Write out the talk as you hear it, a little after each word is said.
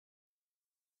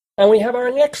And we have our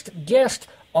next guest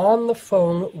on the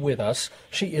phone with us.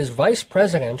 She is vice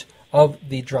president of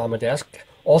the Drama Desk.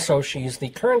 Also, she's the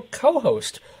current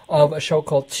co-host of a show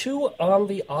called Two on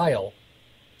the Aisle,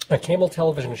 a cable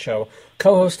television show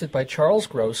co-hosted by Charles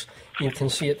Gross. You can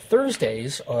see it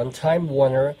Thursdays on Time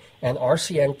Warner and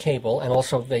RCN Cable, and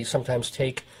also they sometimes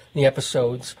take the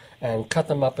episodes and cut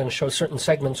them up and show certain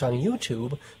segments on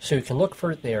YouTube, so you can look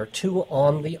for it there, Two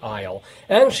on the Aisle.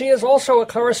 And she is also a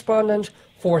correspondent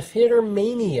for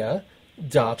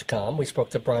TheaterMania.com. We spoke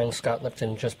to Brian Scott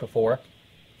Lipton just before,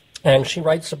 and she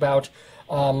writes about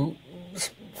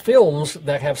films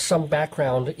that have some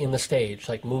background in the stage,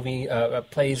 like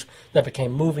plays that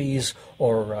became movies,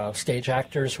 or stage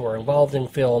actors who are involved in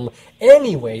film.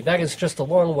 Anyway, that is just a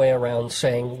long way around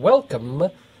saying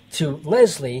welcome to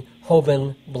Leslie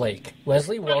Hoban Blake.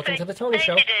 Leslie, welcome to the Tony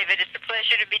Show. Thank you, David. It's a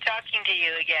pleasure to be talking to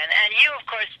you again. And you, of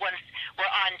course, once were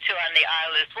on Two on the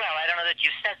Aisle as well. I don't know that you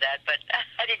said that, but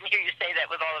I didn't hear you say that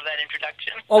with all of that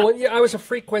introduction. Oh, well, yeah, I was a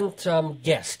frequent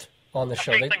guest on the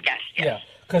show. Frequent guest, yes. Yeah.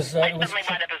 I suddenly wound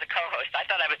up as a co-host. I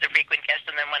thought I was a frequent guest,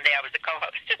 and then one day I was a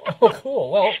co-host. Oh,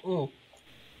 cool. Well,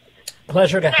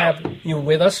 pleasure to have you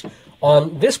with us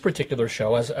on this particular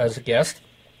show as a guest.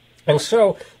 And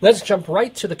so let's jump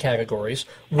right to the categories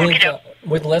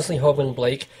with Leslie Hoban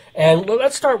Blake. And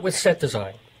let's start with set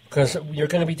design, because you're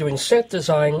going to be doing set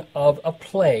design of a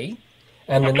play.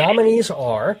 And the nominees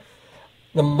are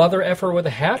The Mother Effer with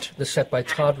a Hat, the set by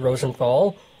Todd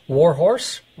Rosenthal,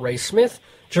 Warhorse, Ray Smith,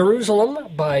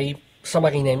 Jerusalem by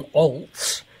somebody named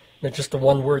Oltz. There's just the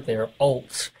one word there,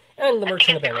 Oltz. And The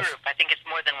Merchant of Venice. I think it's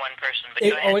more than one person, but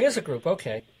go ahead. Oh, it is a group,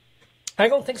 okay. I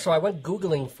don't think so. I went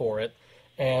Googling for it.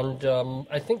 And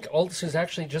I think Oltz is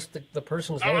actually just the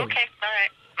person's name. Oh, okay. All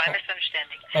right. My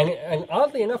misunderstanding. And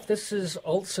oddly enough, this is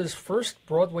Oltz's first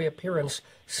Broadway appearance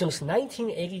since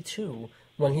 1982,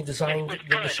 when he designed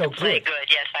the show Good. Good,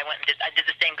 yes. I did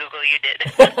the same Google you did.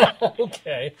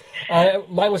 Okay.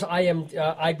 Mine was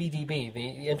IBDB,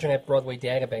 the Internet Broadway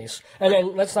Database. And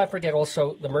then let's not forget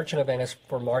also The Merchant of Venice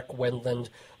for Mark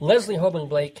Wendland. Leslie Hoban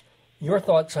Blake, your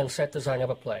thoughts on set design of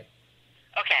a play?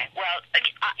 Okay, well,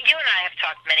 you and I have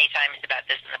talked many times about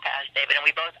this in the past, David, and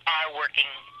we both are working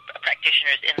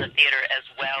practitioners in the theater as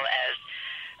well as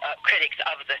critics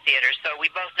of the theater, so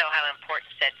we both know how important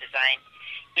set design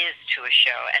is to a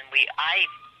show, and I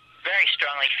very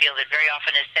strongly feel that very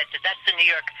often as set design, that's the New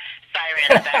York siren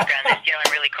in the background, I'm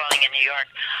really calling in New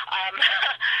York.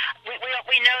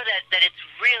 We know that it's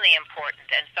really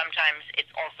important, and sometimes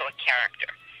it's also a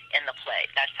character in the play.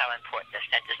 That's how important the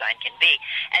set design can be.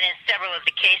 And in several of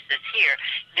the cases here,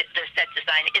 the set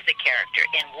design is a character.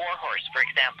 In Warhorse, for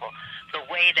example, the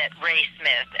way that Ray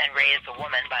Smith, and Ray is a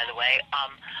woman, by the way,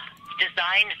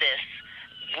 designed this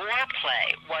war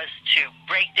play was to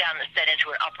break down the set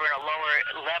into an upper and a lower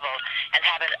level and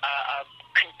have a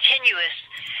continuous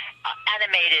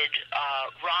animated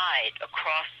ride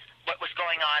across what was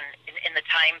going on in the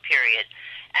time period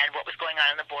and what was going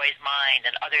on in the boy's mind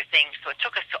and other things. So it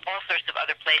took us to all sorts of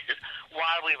other places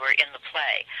while we were in the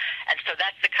play. And so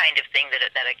that's the kind of thing that a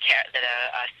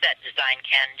set design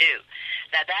can do.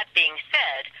 Now, that being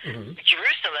said,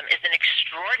 Jerusalem is an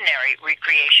extraordinary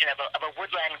recreation of a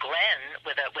woodland glen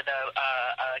with a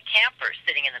camper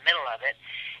sitting in the middle of it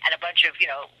and a bunch of,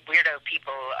 weirdo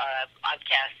people,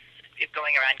 outcasts,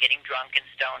 going around getting drunk and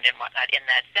stoned and whatnot in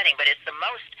that setting. But it's the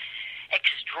most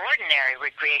extraordinary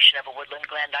recreation of a woodland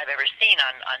glen I've ever seen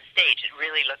on stage. It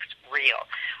really looks real.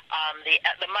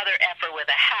 The Mother Effer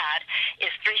with a Hat is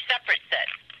 3 separate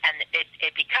sets, and it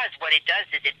because what it does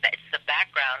is it's the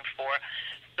background for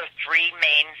the 3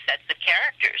 main sets of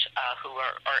characters who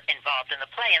are involved in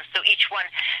the play, and so each one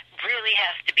really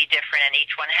has to be different, and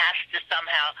each one has to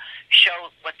somehow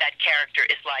show what that character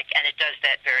is like, and it does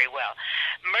that very well.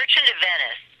 Merchant of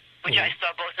Venice, which I saw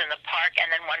both in the park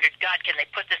and then wondered, God, can they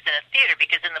put this in a theater?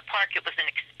 Because in the park it was an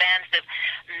expansive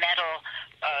metal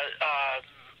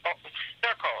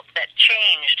circle that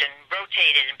changed and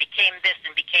rotated and became this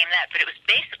and became that. But it was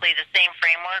basically the same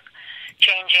framework,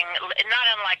 changing, not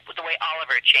unlike the way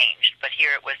Oliver changed. But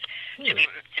here it was to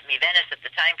be Venice at the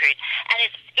time period. And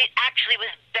it actually was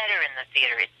better in the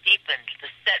theater. It deepened. The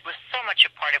set was so much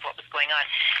a part of what was going on.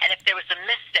 And if there was a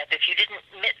misstep, if you didn't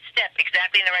misstep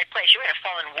exactly in the right place, you were going to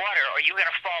fall in water or you were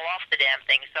going to fall off the damn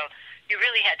thing. So you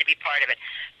really had to be part of it.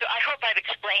 So I hope I've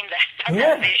explained that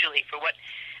somehow visually for what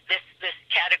this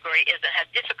category is and how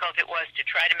difficult it was to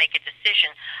try to make a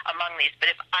decision among these. But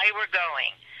if I were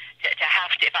going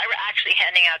if I were actually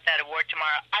handing out that award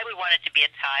tomorrow, I would want it to be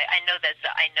a tie. I know that's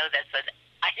an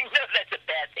I know that's a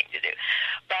bad thing to do.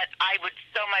 But I would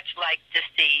so much like to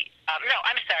see... no,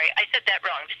 I'm sorry. I said that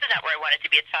wrong. This is not where I want it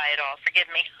to be a tie at all. Forgive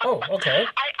me. Oh, okay.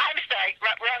 I'm sorry.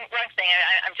 Wrong thing.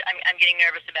 I'm getting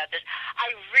nervous about this.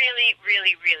 I really,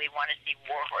 really, really want to see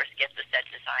Warhorse get the set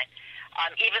design.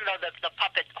 Even though the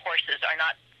puppet horses are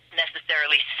not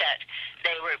necessarily set,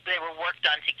 they were worked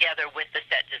on together with the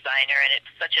set designer, and it's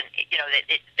such an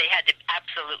they had to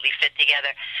absolutely fit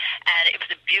together, and it was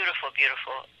a beautiful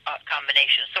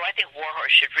combination. So I think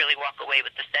Warhorse should really walk away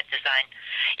with the set design,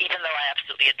 even though I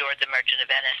absolutely adored the Merchant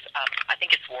of Venice. I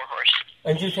think it's Warhorse.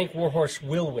 And do you think Warhorse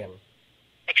will win?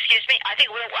 Excuse me. I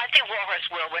think Warhorse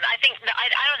will win. I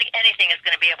don't think anything is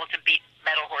going to be able to beat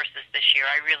metal horses this year.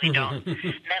 I really don't.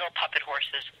 Metal puppet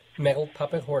horses. Metal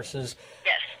puppet horses.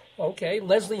 Yes. Okay,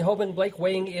 Leslie Hoban Blake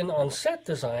weighing in on set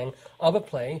design of a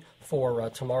play for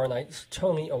tomorrow night's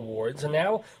Tony Awards. And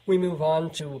now we move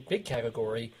on to a big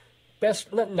category.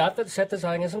 Best, not that set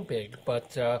design isn't big,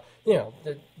 but,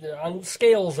 on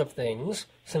scales of things,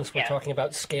 since we're talking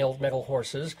about scaled metal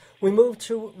horses, we move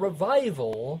to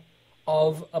revival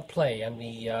of a play. And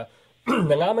the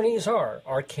nominees are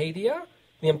Arcadia,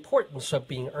 The Importance of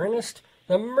Being Earnest,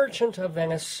 The Merchant of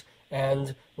Venice,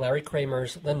 and Larry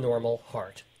Kramer's The Normal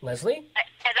Heart. Leslie?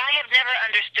 And I have never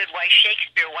understood why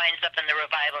Shakespeare winds up in the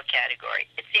revival category.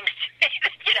 It seems to me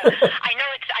that, I know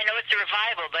it's a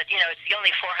revival, but it's the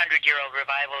only 400-year-old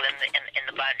revival in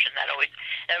the bunch, and it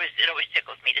always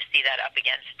tickles me to see that up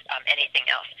against anything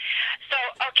else. So,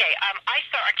 okay, I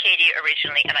saw Arcadia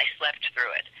originally, and I slept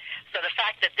through it. So the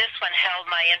fact that this one held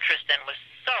my interest and was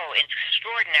so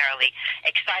extraordinarily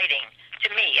exciting to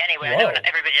me, anyway. Whoa. I know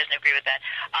everybody doesn't agree with that.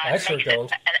 I sure don't.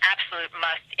 An absolute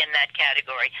must in that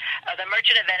category. The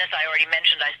Merchant of Venice, I already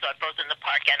mentioned. I saw it both in the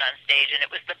park and on stage, and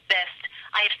it was the best.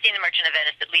 I have seen The Merchant of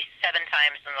Venice at least 7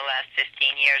 times in the last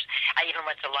 15 years. I even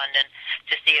went to London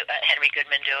to see Henry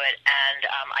Goodman do it, and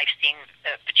I've seen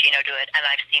Pacino do it, and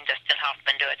I've seen Dustin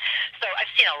Hoffman do it. So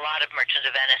I've seen a lot of Merchant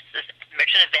of Venice's,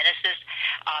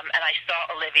 and I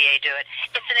saw Olivier do it.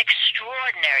 It's an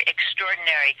extraordinary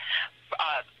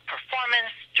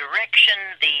performance, direction.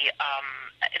 The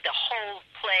whole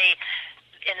play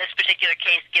in this particular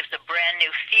case gives a brand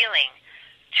new feeling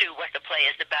to what the play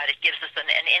is about. It gives us an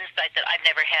insight that I've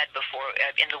never had before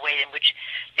in the way in which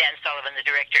Dan Sullivan, the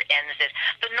director, ends it.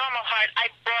 The Normal Heart, I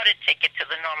bought a ticket to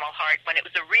The Normal Heart when it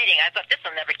was a reading. I thought, this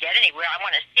will never get anywhere. I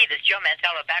want to see this. Joe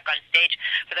Mantello back on stage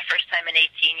for the first time in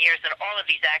 18 years, and all of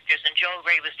these actors, and Joel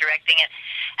Grey was directing it.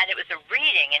 And it was a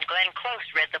reading, and Glenn Close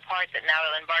read the part that now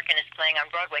Ellen Barkin is playing on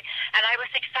Broadway. And I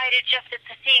was excited just that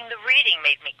seeing the reading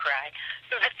made me cry.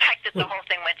 So the fact that the whole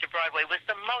thing went to Broadway was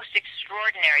the most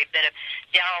extraordinary bit of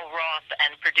Darryl Roth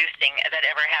and producing that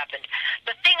ever happened.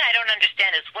 The thing I don't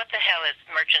understand is what the hell is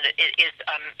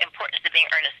Importance of Being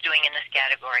Earnest doing in this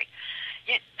category?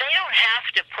 They don't have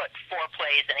to put 4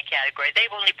 plays in a category.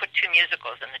 They've only put 2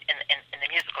 musicals in the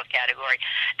musical category.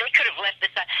 They could have left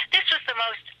this out. This was the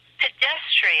most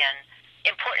pedestrian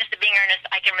Importance of Being Earnest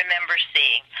I can remember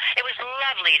seeing. It was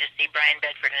lovely to see Brian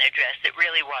Bedford in a dress. It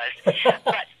really was.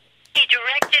 But he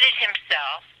directed it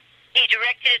himself. He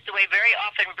directed it the way very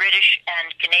often British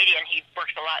and Canadian, he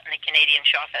works a lot in the Canadian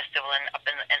Shaw Festival and up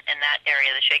in that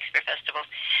area, the Shakespeare festivals.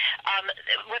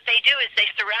 What they do is they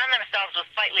surround themselves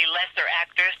with slightly lesser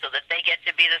actors so that they get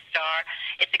to be the star.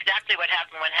 It's exactly what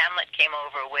happened when Hamlet came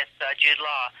over with Jude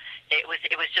Law. It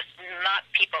was just not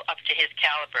people up to his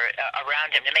caliber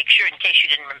around him to make sure, in case you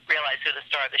didn't realize who the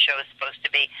star of the show is supposed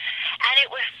to be. And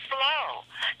it was slow.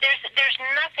 There's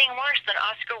nothing worse than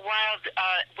Oscar Wilde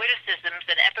witticisms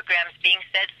and epigrams being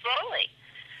said slowly.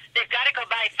 They've got to go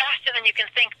by faster than you can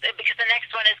think because the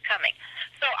next one is coming.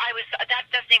 So that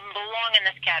doesn't even belong in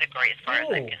this category as far as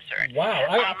I'm concerned.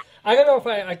 Wow. I don't know if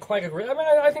I quite agree. I mean,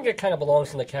 I think it kind of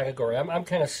belongs in the category. I'm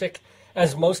kind of sick,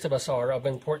 as most of us are, of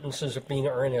Importances of Being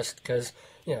Earnest because,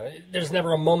 there's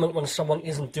never a moment when someone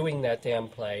isn't doing that damn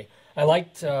play. I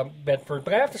liked Bedford,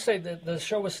 but I have to say that the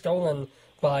show was stolen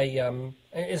by,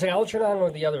 is it Algernon or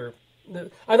the other?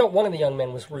 I thought one of the young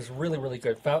men was really, really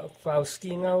good.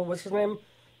 Faustino, what's his name?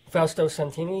 Fausto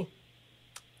Santini?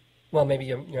 Well, maybe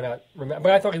you're not remember,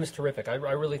 but I thought he was terrific. I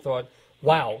really thought,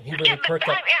 wow, he really perked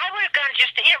up. I would have gone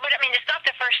just, but I mean, it's not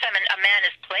the first time a man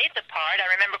has played the part. I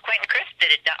remember Quentin Crisp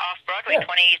did it off-Broadway 20,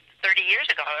 30 years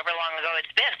ago, however long ago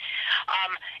it's been.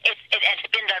 It's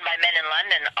been done by men in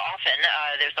London often.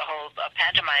 There's a whole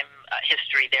pantomime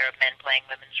history there of men playing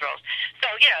women's roles. So,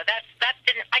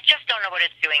 I just don't know what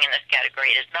it's doing in this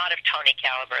category. It is not of Tony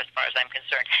caliber as far as I'm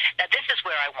concerned. Now, this is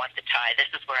where I want the tie. This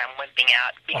is where I'm wimping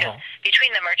out. Because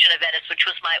between The Merchant of Venice, which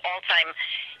was my all-time,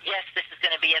 yes, this is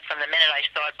going to be it from the minute I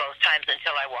saw it both times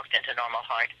until I walked into Normal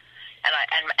Heart.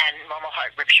 and Normal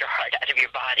Heart rips your heart out of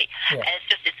your body. Yeah. And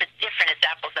it's it's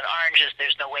apples and oranges.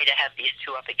 There's no way to have these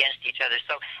two up against each other.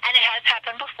 So, and it has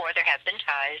happened before. There have been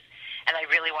ties, and I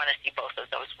really want to see both of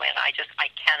those win. I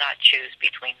cannot choose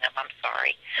between them. I'm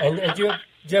sorry. And do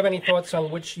you have any thoughts on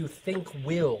which you think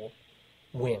will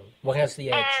win? What has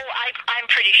the edge? I'm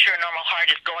pretty sure Normal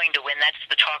Heart is going to win. That's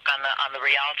the talk on the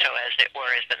Rialto, as it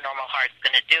were, is that Normal Heart's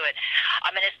going to do it. I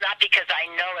mean, it's not because I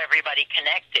know everybody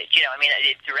connected. You know, I mean,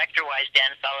 director-wise,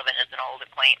 Dan Sullivan is an old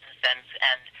acquaintance,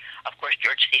 and of course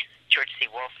George C.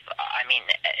 Wolfe. I mean,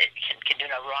 can do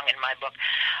no wrong in my book.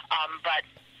 But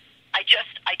I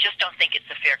just don't think it's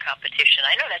a fair competition.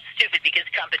 I know that's stupid because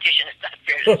competition is not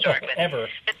fair to start with. Ever.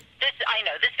 But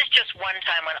this is just one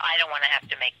time when I don't want to have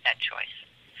to make that choice.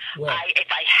 Well, If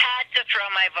I had to throw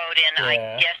my vote in, I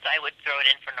guess I would throw it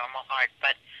in for Normal Heart,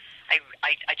 but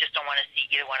I just don't want to see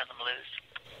either one of them lose.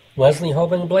 Leslie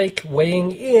Hoban Blake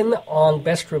weighing in on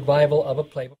Best Revival of a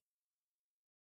Play.